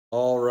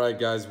Alright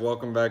guys,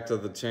 welcome back to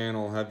the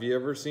channel. Have you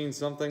ever seen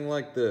something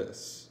like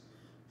this?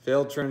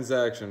 Failed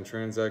transaction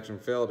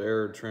failed,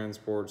 error,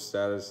 transport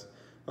status.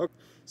 Okay.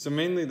 So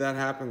mainly that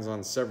happens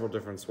on several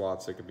different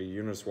swaps. It could be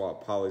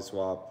UNISWAP,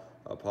 PolySwap,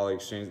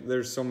 PolyExchange.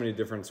 There's so many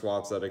different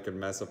swaps that it could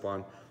mess up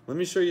on. Let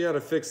me show you how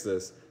to fix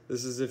this.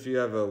 This is if you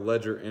have a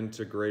ledger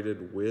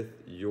integrated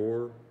with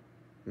your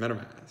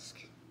MetaMask.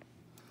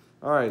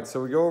 Alright,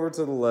 so we go over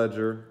to the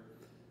ledger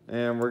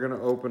and we're going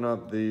to open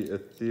up the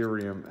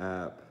Ethereum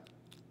app.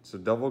 So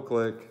double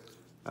click,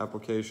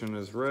 application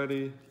is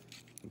ready.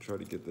 I'll try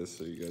to get this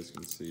so you guys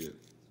can see it.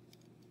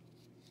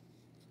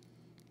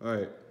 All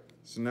right,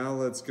 so now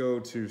let's go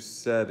to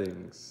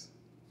settings.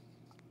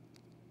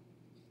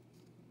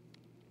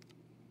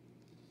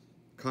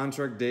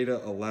 Contract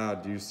data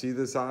allowed. Do you see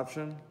this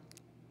option?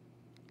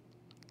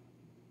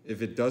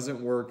 If it doesn't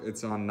work,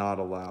 it's on not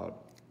allowed.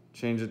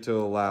 Change it to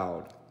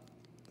allowed.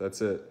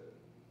 That's it.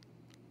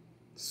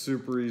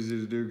 Super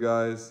easy to do,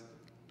 guys.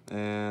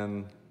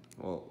 And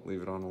well,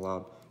 leave it on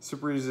allowed.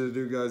 Super easy to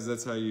do, guys.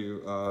 That's how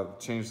you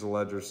change the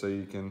ledger so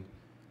you can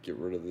get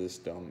rid of this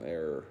dumb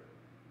error.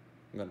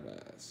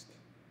 MetaMask.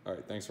 All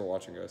right, thanks for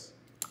watching, guys.